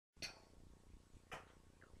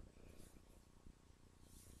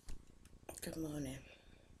Good morning.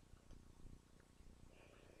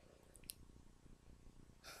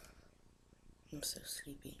 I'm so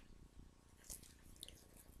sleepy.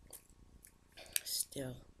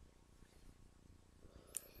 Still.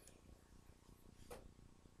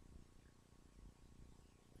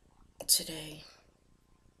 Today,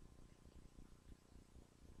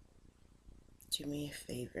 do me a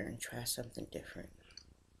favor and try something different.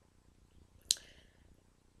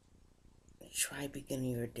 Try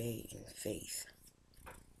beginning your day in faith.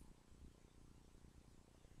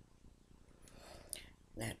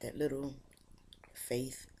 Not that little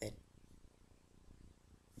faith that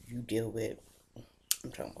you deal with.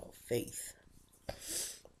 I'm talking about faith.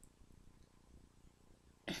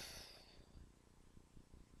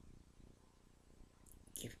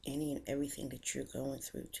 Give any and everything that you're going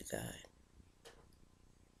through to God.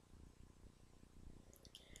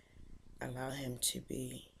 Allow Him to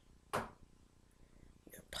be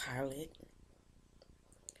your pilot,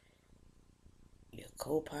 your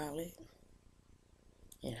co-pilot,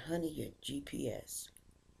 and honey, your GPS.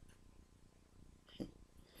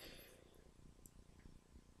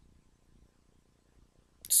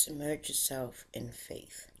 Submerge yourself in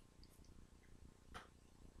faith.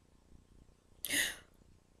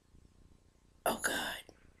 Oh God,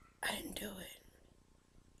 I didn't do it.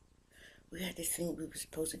 We had this thing we were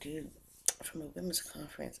supposed to do from a women's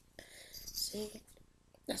conference. See,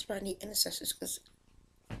 that's why I need intercessors, because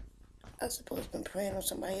I was supposed to have been praying on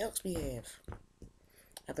somebody else's behalf.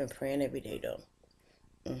 I've been praying every day, though.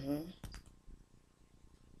 I've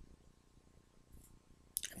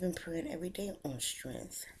been praying every day on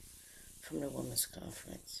strength from the women's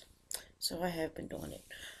conference. So I have been doing it.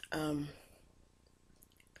 I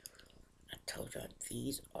told y'all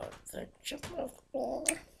these are the jump off floor.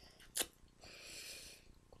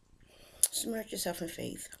 Submerge yourself in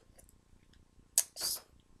faith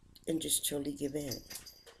and just totally give in.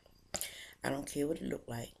 I don't care what it look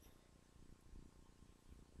like.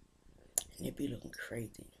 And it be looking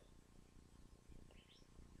crazy.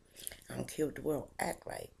 I don't care what the world act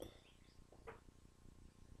like.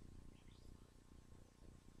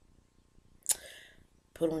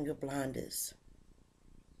 Put on your blinders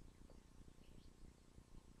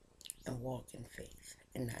and walk in faith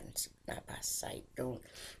and not by sight. Don't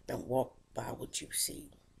walk by what you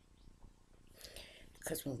see.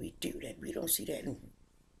 Because when we do that, we don't see that in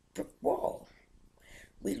brick wall.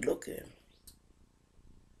 We looking.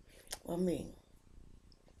 Well, me,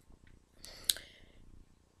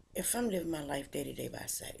 if I'm living my life day to day by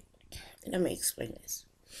sight, and let me explain this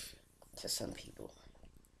to some people.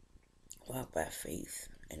 Walk by faith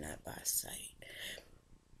and not by sight.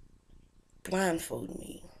 Blindfold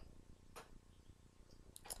me.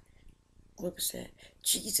 What was that?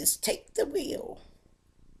 Jesus, take the wheel.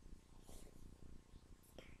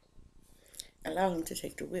 Allow Him to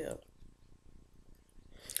take the wheel.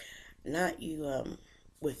 Not you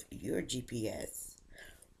with your GPS.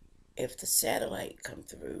 If the satellite come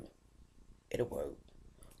through, it'll work.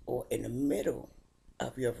 Or in the middle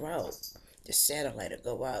of your route, the satellite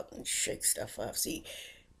will go out and shake stuff up. See,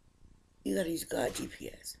 you gotta use God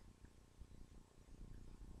GPS.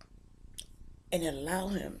 And allow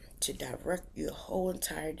Him to direct your whole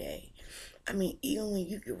entire day. I mean, even when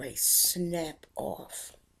you get ready, snap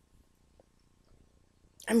off.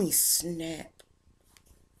 I mean, snap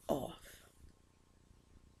off.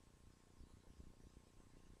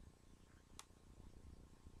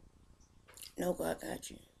 No, God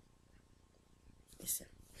got you. Listen,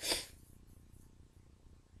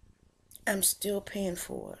 I'm still paying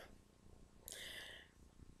for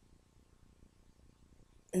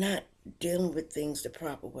not dealing with things the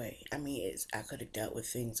proper way. I mean, I could have dealt with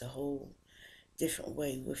things a whole different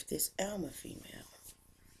way with this Alma female.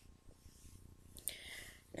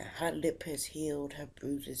 Now, her lip has healed, her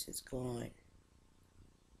bruises is gone.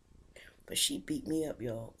 But she beat me up,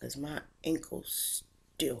 y'all, because my ankles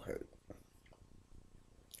still hurt.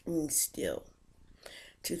 I mean, still.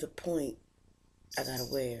 To the point I gotta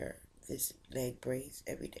wear this leg brace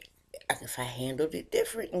every day. If I handled it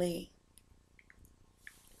differently,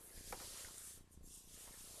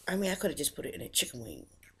 I mean, I could have just put it in a chicken wing.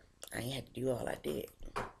 I ain't had to do all I did.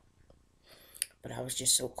 But I was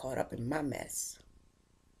just so caught up in my mess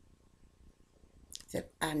that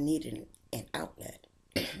I needed an outlet.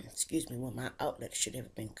 Excuse me, well, my outlet should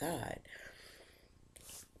have been God.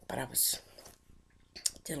 But I was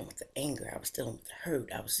dealing with the anger. I was dealing with the hurt.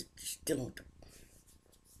 I was just dealing with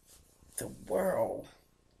the world.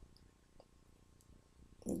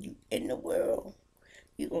 You in the world,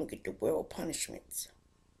 you're going to get the world punishments.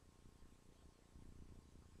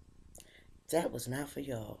 That was not for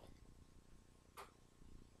y'all.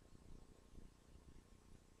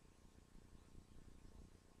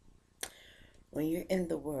 you're in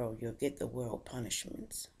the world, you'll get the world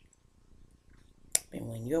punishments. And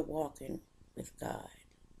when you're walking with God,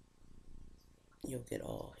 you'll get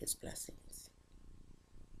all his blessings.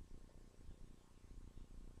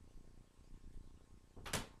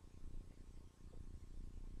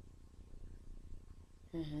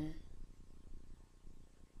 And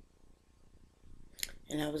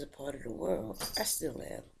I was a part of the world. I still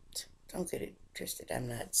am. Don't get it twisted. I'm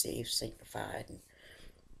not saved, sanctified, and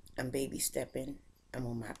I'm baby stepping. I'm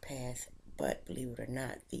on my path. But believe it or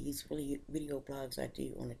not, these video blogs I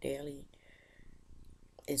do on a daily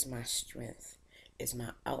is my strength, is my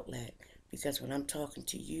outlet. Because when I'm talking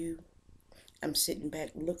to you, I'm sitting back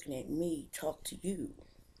looking at me talk to you.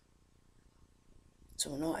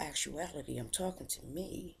 So in all actuality, I'm talking to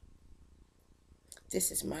me. This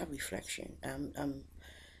is my reflection. I'm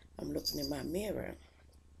looking in my mirror.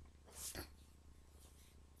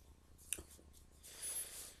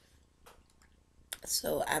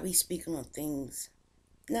 So I be speaking on things,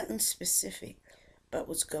 nothing specific, but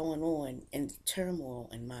what's going on in the turmoil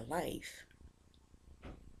in my life.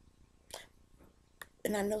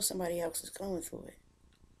 And I know somebody else is going through it.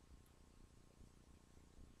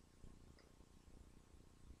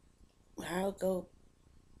 I'll go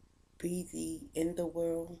be in the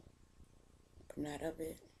world, but not of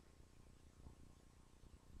it.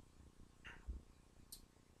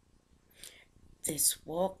 This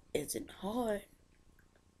walk isn't hard.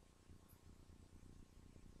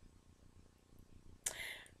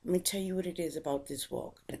 Let me tell you what it is about this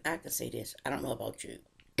walk. And I can say this, I don't know about you,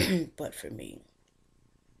 but for me,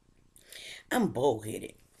 I'm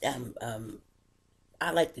bullheaded. I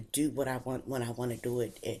like to do what I want when I want to do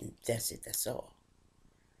it, and that's it, that's all.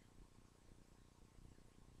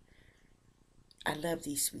 I love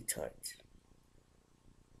these sweethearts.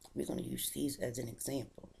 We're going to use these as an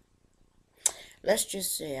example. Let's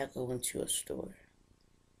just say I go into a store.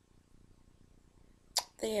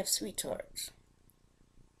 They have sweethearts.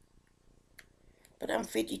 But I'm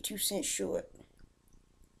 52 cents short.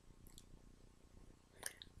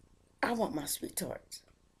 I want my sweethearts.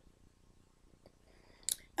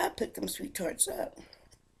 I pick them sweethearts up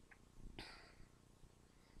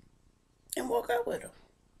and walk out with them.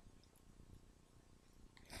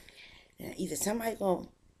 And either somebody gonna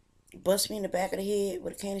bust me in the back of the head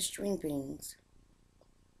with a can of string beans,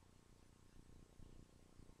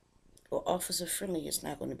 or Officer Friendly is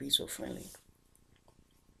not going to be so friendly.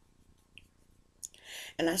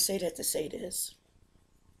 And I say that to say this.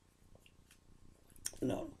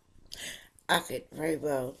 No, I could very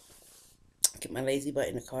well get my lazy butt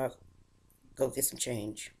in the car, go get some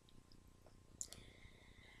change.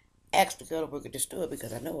 Ask the girl to work at the store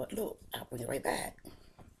because I know what, look, I'll bring it right back.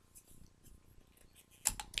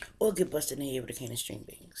 Or get busted in the head with a can of string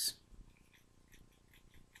beans.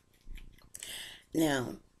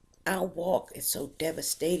 Now, our walk is so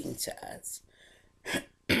devastating to us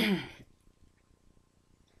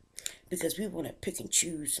because we want to pick and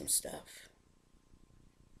choose some stuff.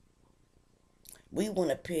 We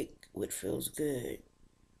want to pick what feels good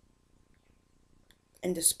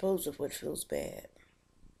and dispose of what feels bad.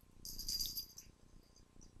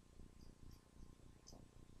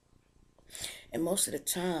 And most of the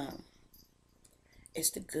time,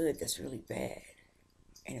 it's the good that's really bad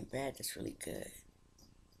and the bad that's really good.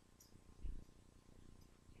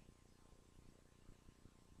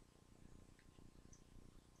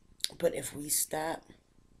 But if we stop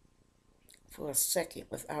for a second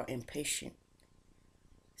with our impatient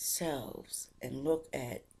selves and look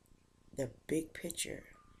at the big picture,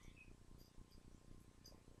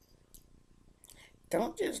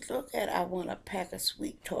 don't just look at, I want a pack of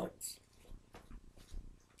sweet tarts.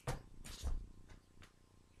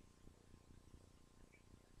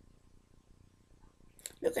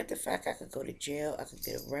 Look at the fact I could go to jail, I could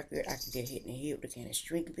get a record, I could get hit in the head with a can of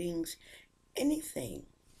string beans, anything.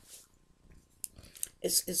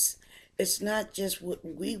 It's not just what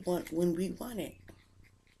we want when we want it.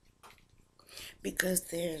 Because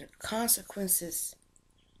there are consequences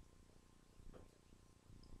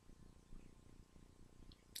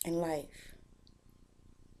in life.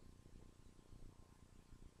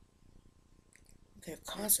 There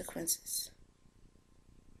are consequences.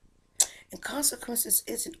 And consequences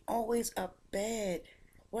isn't always a bad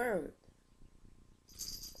word.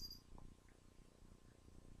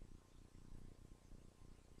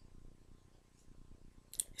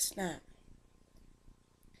 It's not.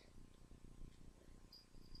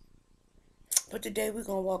 But today we're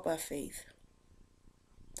going to walk by faith,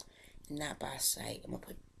 not by sight. I'm going to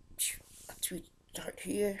put a sweet tart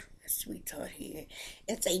here, a sweet tart here,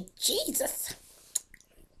 and say, Jesus,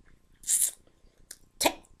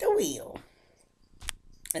 take the wheel.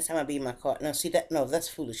 That's how I be in my car. No, see that? No, that's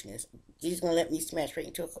foolishness. Jesus gonna let me smash right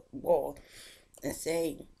into a wall and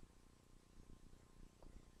say,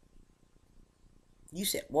 "You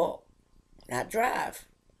said walk, not drive."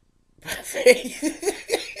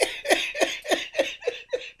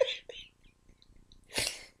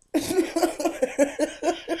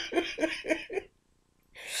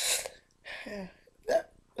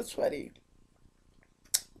 That was funny,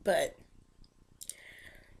 but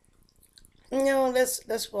no,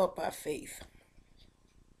 let's walk by faith,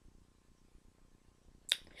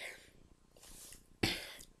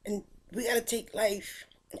 and we gotta take life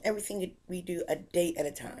and everything we do a day at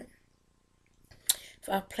a time. If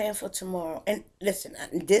I plan for tomorrow, and listen,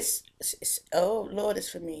 this is, oh Lord, is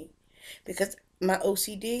for me, because my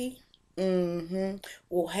OCD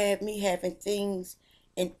will have me having things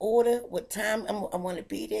in order. What time I want to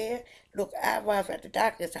be there. Look, I arrive at the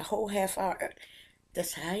doctor. It's a whole half hour.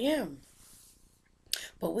 That's how I am.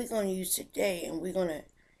 But we're gonna use today, and we're gonna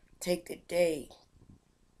take the day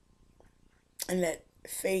and let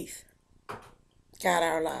faith guide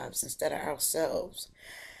our lives instead of ourselves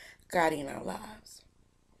guiding our lives.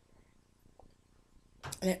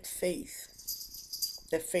 Let faith,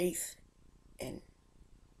 the faith in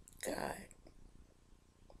God,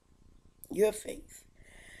 your faith.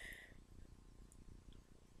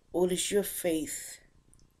 What is your faith,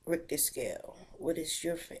 Rick the Scale? What is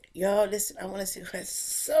your faith? Y'all, listen, I want to see what's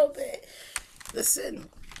so bad. Listen,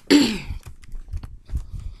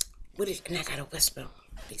 what is, and I got to whisper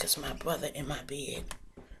because my brother in my bed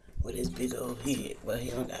with his big old head. Well,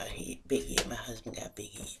 he don't got a head, big head. My husband got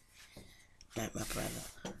big head, not my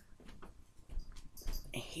brother.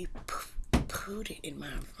 And he put it in my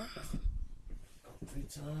room.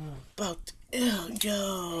 About,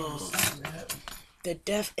 yo. The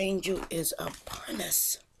death angel is upon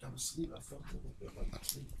us. I'm asleep. I felt a little bit like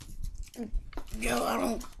sleep. Yo, I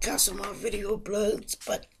don't got some more video bloods,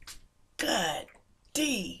 but God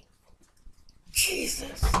D.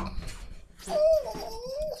 Jesus.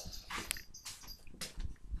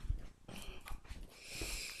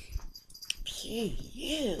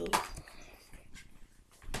 You.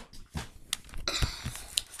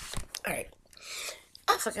 Alright.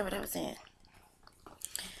 I forgot what I was saying.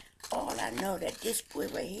 All I know that this boy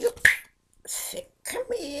right here said, "Come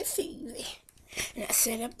here, Phoebe." And I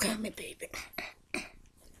said, "I'm coming, baby."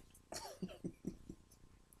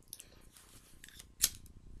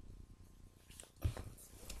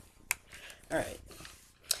 Alright.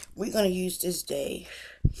 We're gonna use this day.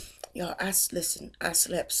 Y'all, I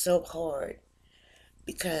slept so hard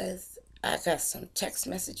because I got some text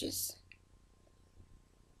messages.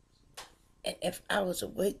 And if I was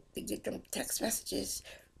awake to get them text messages,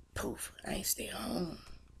 poof, I ain't stay home.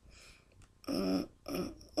 Nelly.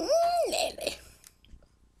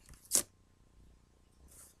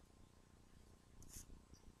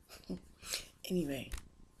 Anyway,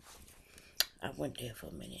 I went there for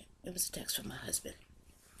a minute. It was a text from my husband.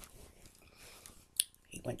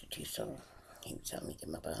 He went to Tucson. He was telling me to get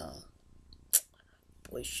my butt home.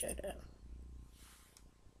 Boy, shut up.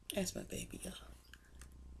 That's my baby, y'all.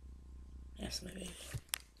 That's my baby.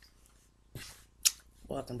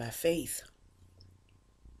 Walking by faith.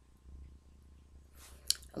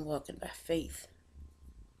 I'm walking by faith.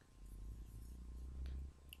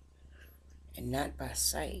 And not by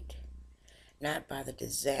sight. Not by the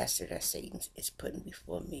disaster that Satan is putting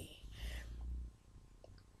before me.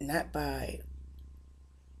 Not by...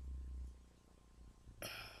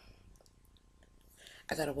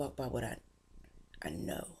 I gotta walk by what I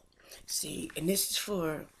know. See, and this is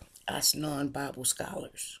for us non-Bible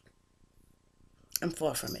scholars. I'm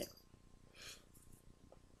far from it.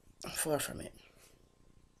 I'm far from it.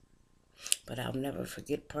 But I'll never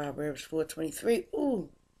forget Proverbs 4:23. Ooh.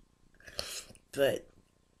 But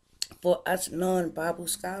for us non-Bible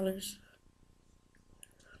scholars,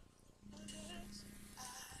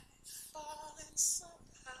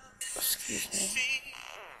 excuse me.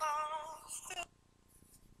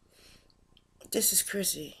 This is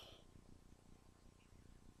Crissy.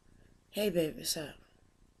 Hey, baby, what's up?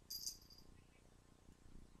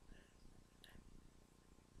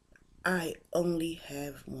 I only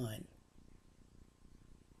have one.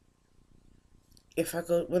 If I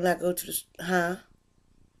go, when I go to the, huh?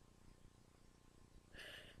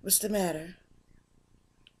 What's the matter?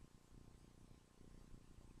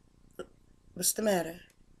 What's the matter?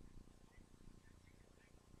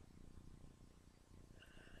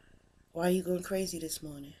 Why are you going crazy this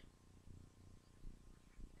morning?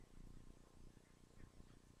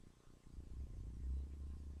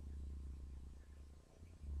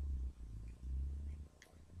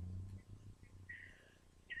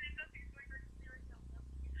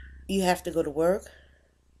 You have to go to work?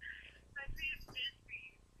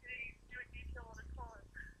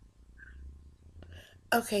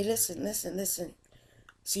 Okay, listen.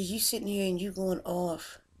 See, you sitting here and you going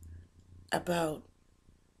off about,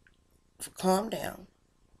 calm down.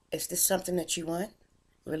 Is this something that you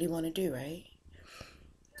really want to do, right?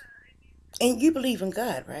 And you believe in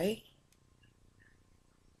God, right?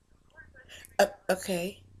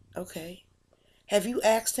 Okay, okay. Have you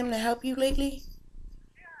asked him to help you lately?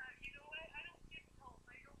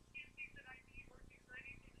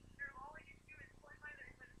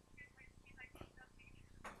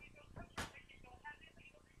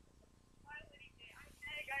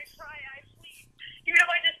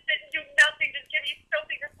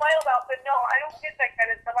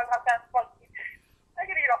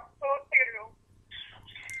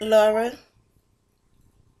 Laura,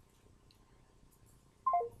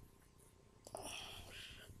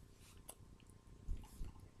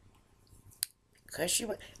 because she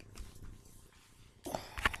went.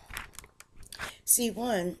 See,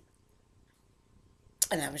 one,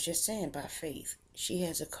 and I was just saying by faith, she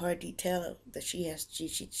has a car detail that she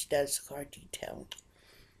does car detailing,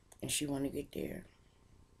 and she want to get there.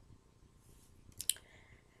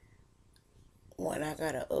 When I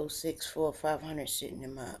got a '06 Ford 500 sitting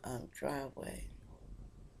in my driveway,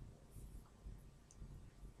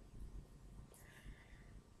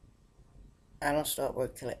 I don't start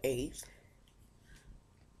work till the 8th.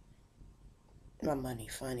 My money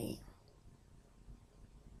funny.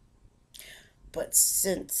 But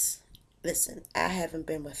since, listen, I haven't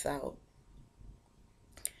been without.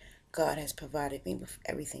 God has provided me with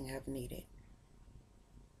everything I've needed.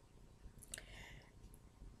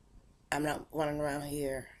 I'm not running around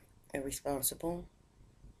here irresponsible,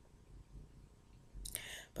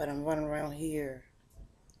 but I'm running around here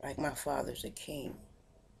like my father's a king.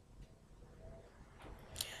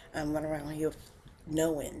 I'm running around here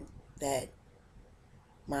knowing that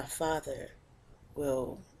my father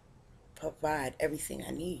will provide everything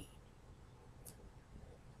I need.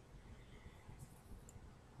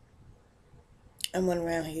 I'm running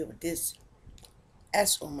around here with this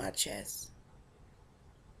S on my chest.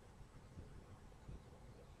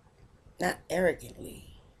 Not arrogantly,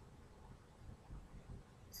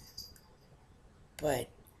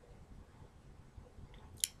 but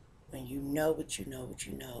when you know what you know, what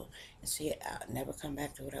you know. And see, I'll never come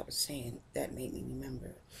back to what I was saying. That made me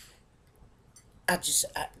remember.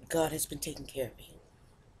 God has been taking care of me.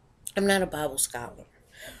 I'm not a Bible scholar,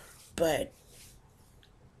 but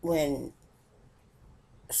when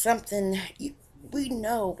something, we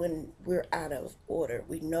know when we're out of order,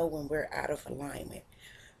 we know when we're out of alignment.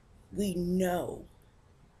 We know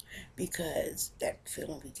because that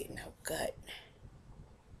feeling we get in our gut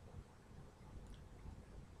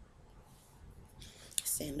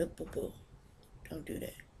saying, look, boo boo, don't do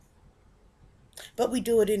that. But we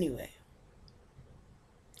do it anyway.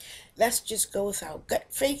 Let's just go with our gut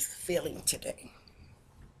faith feeling today.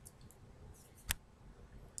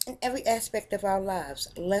 In every aspect of our lives,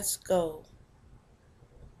 let's go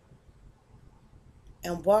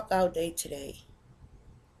and walk our day today.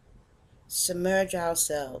 Submerge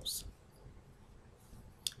ourselves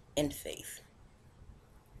in faith,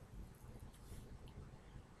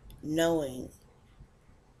 knowing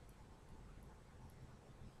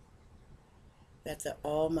that the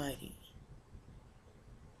Almighty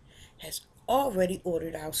has already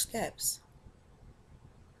ordered our steps.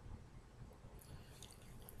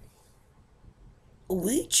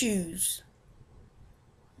 We choose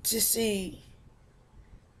to see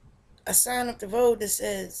a sign up the road that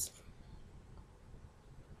says,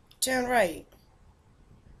 turn right.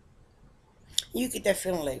 You get that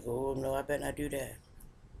feeling like, oh no, I better not do that.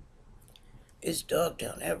 It's dark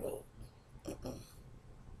down that road. Mm-mm.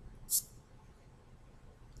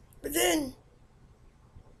 But then,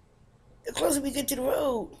 the closer we get to the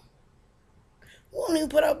road, we won't even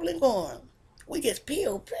put our blink on. We just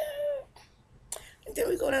peel. And then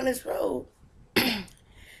we go down this road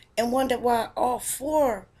and wonder why all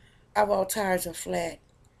four of our tires are flat.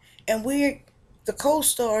 And we're the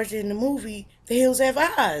co-stars in the movie The Hills Have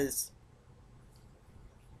Eyes.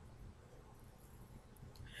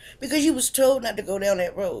 Because you was told not to go down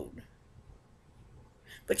that road.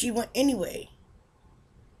 But you went anyway.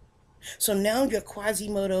 So now you're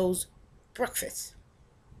Quasimodo's breakfast.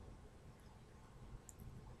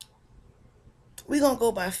 We're going to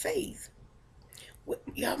go by faith.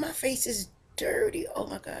 Y'all, my face is dirty. Oh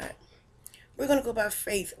my God. We're going to go by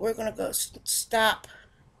faith. We're going to go stop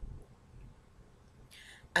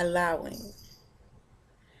allowing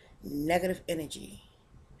negative energy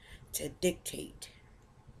to dictate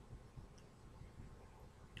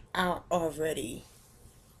are already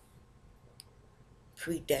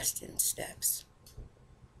predestined steps.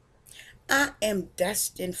 I am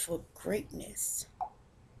destined for greatness.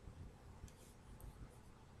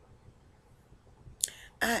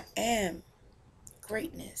 I am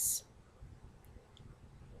greatness.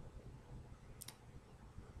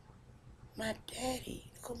 My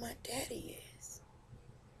daddy, look who my daddy is.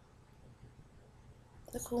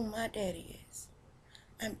 Look who my daddy is.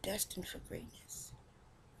 I'm destined for greatness.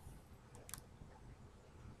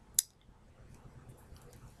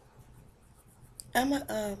 I'm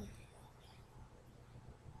a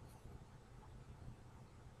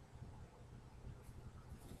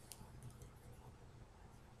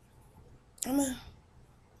I'm a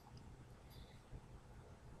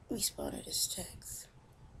respond to this text.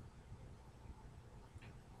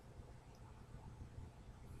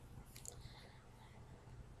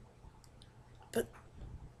 But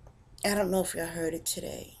I don't know if y'all heard it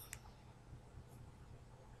today.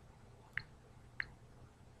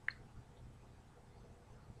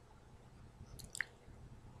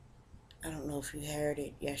 I don't know if you heard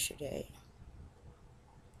it yesterday.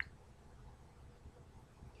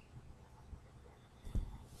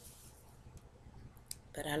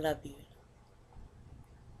 But I love you.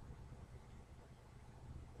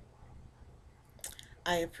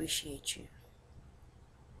 I appreciate you.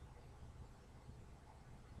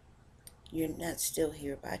 You're not still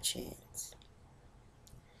here by chance.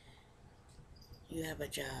 You have a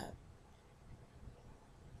job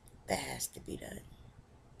that has to be done.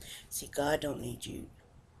 See, God don't need you.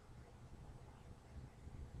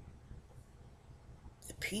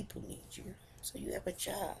 The people need you. So you have a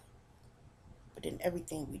job. But then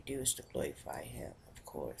everything we do is to glorify Him, of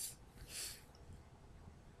course.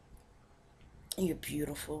 And you're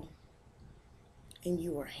beautiful. And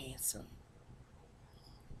you are handsome.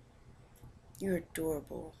 You're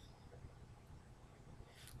adorable.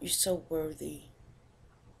 You're so worthy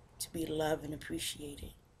to be loved and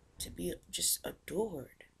appreciated. To be just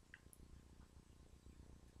adored.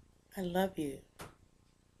 I love you.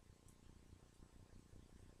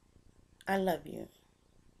 I love you.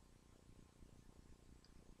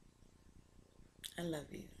 I love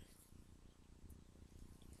you.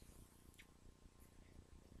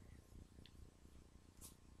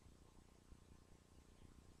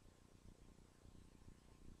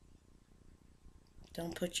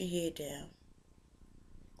 Don't put your head down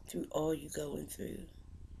through all you're going through,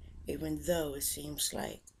 even though it seems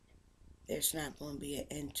like there's not going to be an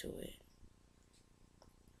end to it.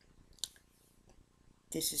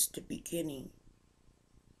 This is the beginning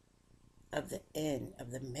of the end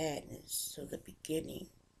of the madness. So the beginning,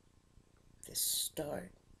 the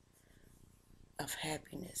start of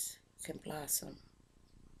happiness can blossom.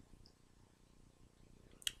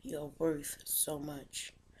 You're worth so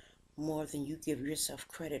much more than you give yourself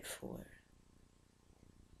credit for.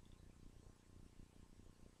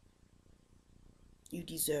 You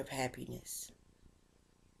deserve happiness.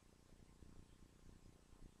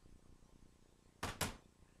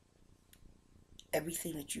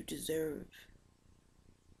 Everything that you deserve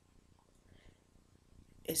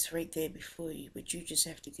is right there before you, but you just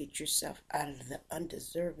have to get yourself out of the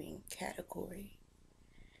undeserving category.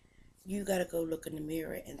 You got to go look in the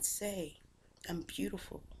mirror and say, I'm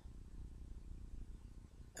beautiful.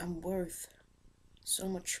 I'm worth so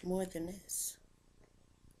much more than this.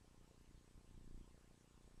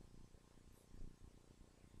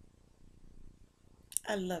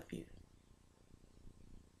 I love you.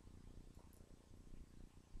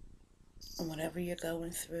 And whatever you're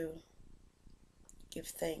going through, give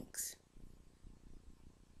thanks.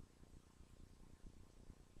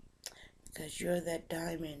 Because you're that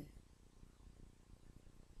diamond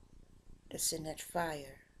that's in that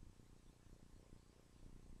fire.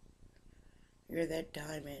 You're that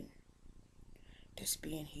diamond that's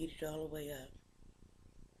being heated all the way up.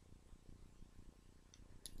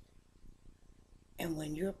 And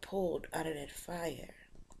when you're pulled out of that fire,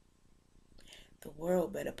 the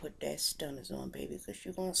world better put that stunners on, baby, because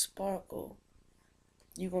you're going to sparkle.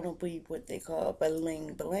 You're going to be what they call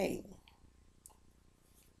bling bling.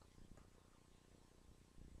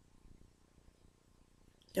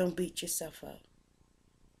 Don't beat yourself up.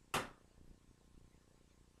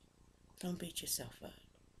 Don't beat yourself up.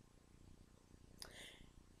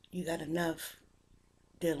 You got enough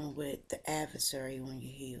dealing with the adversary on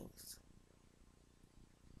your heels.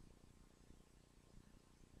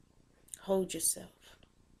 Hold yourself.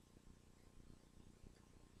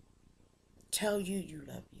 Tell you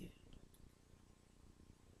love you.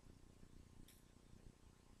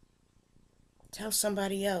 Tell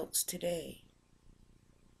somebody else today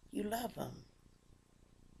you love them.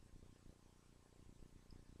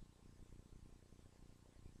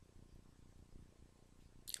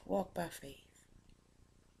 Walk by faith.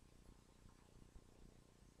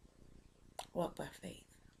 Walk by faith.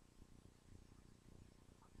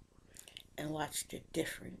 And watch the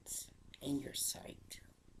difference in your sight.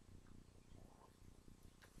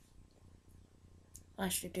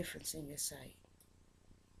 Watch the difference in your sight.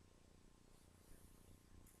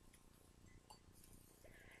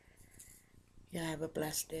 Y'all have a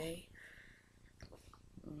blessed day.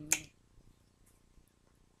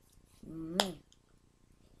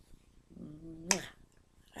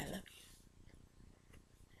 I love you.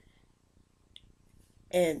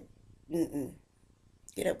 And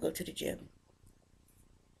get up, go to the gym.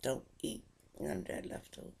 Don't eat none of that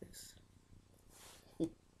leftovers.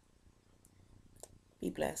 Be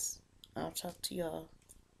blessed. I'll talk to y'all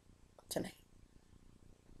tonight.